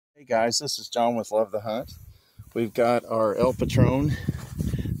Hey guys, this is John with Love the Hunt. We've got our El Patron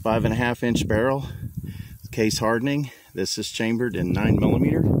 5.5-inch barrel, case hardening. This is chambered in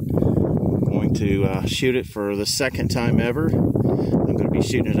 9mm. I'm going to shoot it for the second time ever. I'm going to be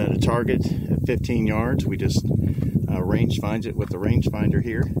shooting it at a target at 15 yards. We just rangefind it with the rangefinder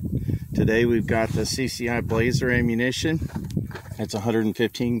here. Today we've got the CCI Blazer ammunition. It's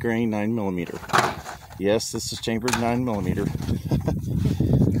 115 grain 9mm. Yes, this is chambered 9mm.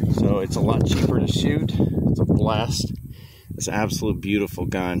 So it's a lot cheaper to shoot. It's a blast. It's an absolute beautiful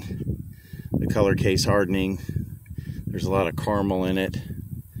gun. The color case hardening. There's a lot of caramel in it,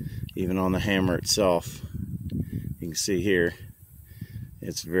 even on the hammer itself. You can see here,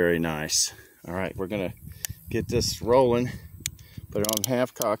 it's very nice. All right, we're gonna get this rolling. Put it on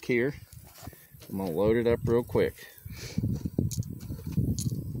half cock here. I'm gonna load it up real quick.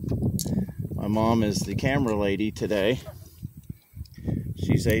 My mom is the camera lady today.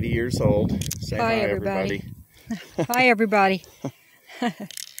 She's 80 years old. Say hi, everybody. Hi, everybody.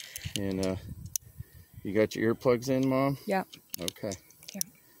 And you got your earplugs in, Mom? Yeah. Okay. Yeah.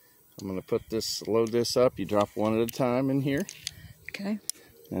 I'm going to load this up. You drop one at a time in here. Okay.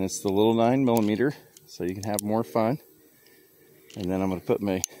 And it's the little 9mm, so you can have more fun. And then I'm going to put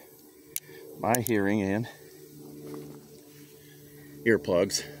my hearing in.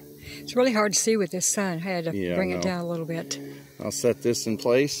 Earplugs. It's really hard to see with this sun. I had to bring it down a little bit. I'll set this in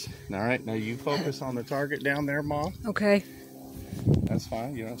place. All right, now you focus on the target down there, Mom. Okay. That's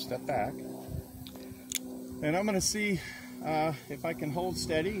fine. You don't step back. And I'm going to see if I can hold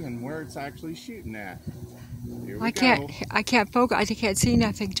steady and where it's actually shooting at. Here we go. I can't focus. I can't see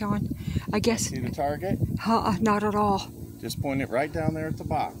nothing, John. I guess. See the target? Not at all. Just point it right down there at the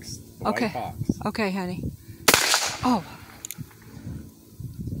box. The white box. Okay, honey. Oh.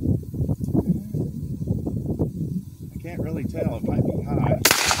 Can't really tell. It might be high.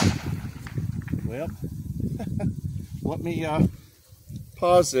 Well, let me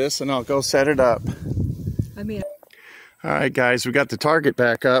pause this and I'll go set it up. All right, guys, we got the target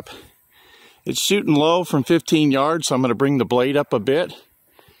back up. It's shooting low from 15 yards, so I'm going to bring the blade up a bit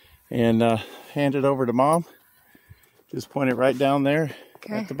and hand it over to Mom. Just point it right down there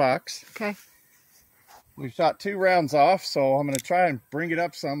at the box. Okay. We shot 2 rounds off, so I'm going to try and bring it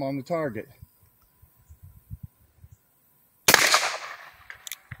up some on the target.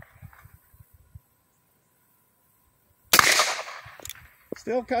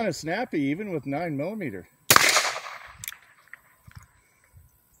 Still kind of snappy, even with 9mm.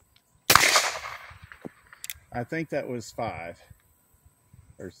 I think that was 5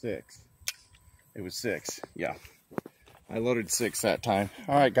 or 6. It was 6, yeah. I loaded 6 that time.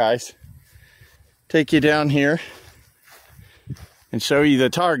 All right, guys. Take you down here and show you the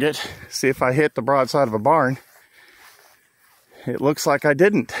target. See if I hit the broadside of a barn. It looks like I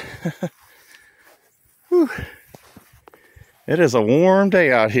didn't. Whew. It is a warm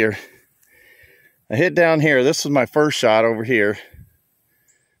day out here. I hit down here. This was my first shot over here.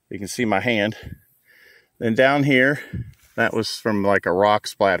 You can see my hand. Then down here, that was from like a rock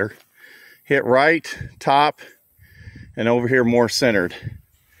splatter. Hit right, top, and over here more centered.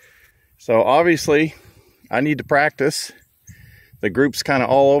 So obviously, I need to practice. The group's kind of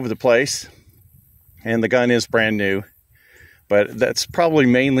all over the place. And the gun is brand new. But that's probably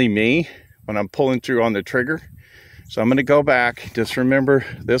mainly me when I'm pulling through on the trigger. So I'm going to go back. Just remember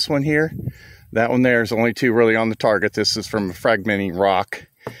this one here. That one there is only 2 really on the target. This is from a fragmenting rock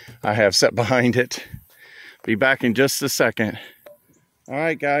I have set behind it. Be back in just a second. All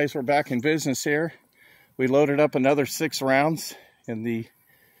right, guys, we're back in business here. We loaded up another 6 rounds in the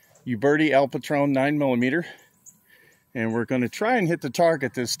Uberti El Patron 9mm. And we're going to try and hit the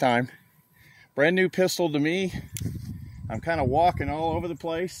target this time. Brand new pistol to me. I'm kind of walking all over the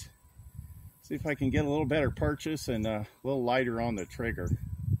place. See if I can get a little better purchase and a little lighter on the trigger.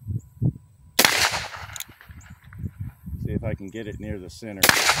 See if I can get it near the center.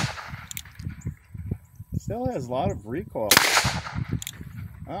 Still has a lot of recoil.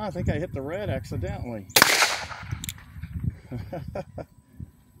 Oh, I think I hit the red accidentally.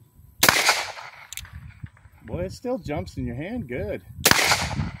 Boy, it still jumps in your hand good.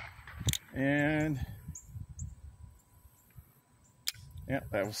 And yeah,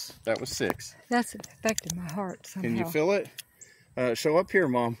 that was 6. That's affected my heart somehow. Can you feel it? Show up here,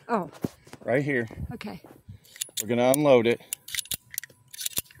 Mom. Oh. Right here. Okay. We're going to unload it.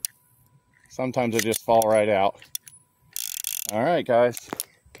 Sometimes they just fall right out. All right, guys.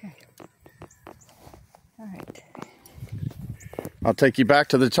 Okay. All right. I'll take you back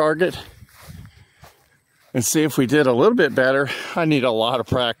to the target and see if we did a little bit better. I need a lot of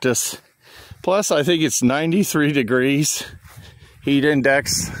practice. Plus, I think it's 93 degrees heat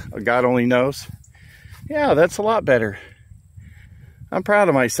index, God only knows. Yeah, that's a lot better. I'm proud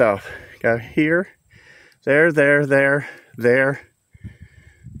of myself. Got here, there, there,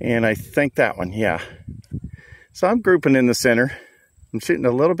 and I think that one, yeah. So I'm grouping in the center. I'm shooting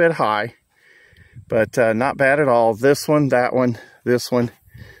a little bit high, but not bad at all. This one, that one, this one,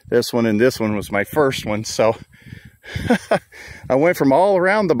 this one, and this one was my first one. So I went from all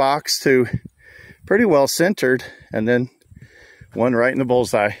around the box to pretty well centered, and then one right in the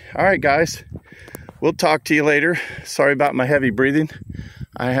bullseye. All right, guys, we'll talk to you later. Sorry about my heavy breathing.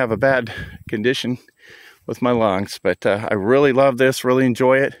 I have a bad condition with my lungs, but I really love this, really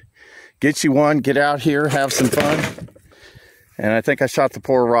enjoy it. Get you one, get out here, have some fun. And I think I shot the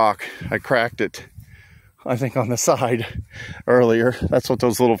poor rock. I cracked it, I think, on the side earlier. That's what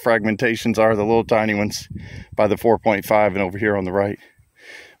those little fragmentations are, the little tiny ones by the 4.5 and over here on the right.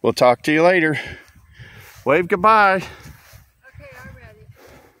 We'll talk to you later. Wave goodbye. Okay, I'm ready.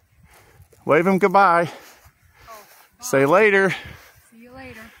 Wave him goodbye. Oh, say later. See you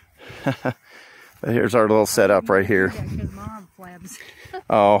later. Here's our little setup right here.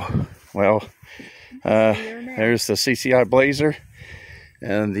 Oh, well, there's the CCI Blazer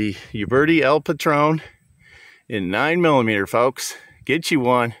and the Uberti El Patron in 9mm, folks. Get you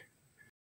one.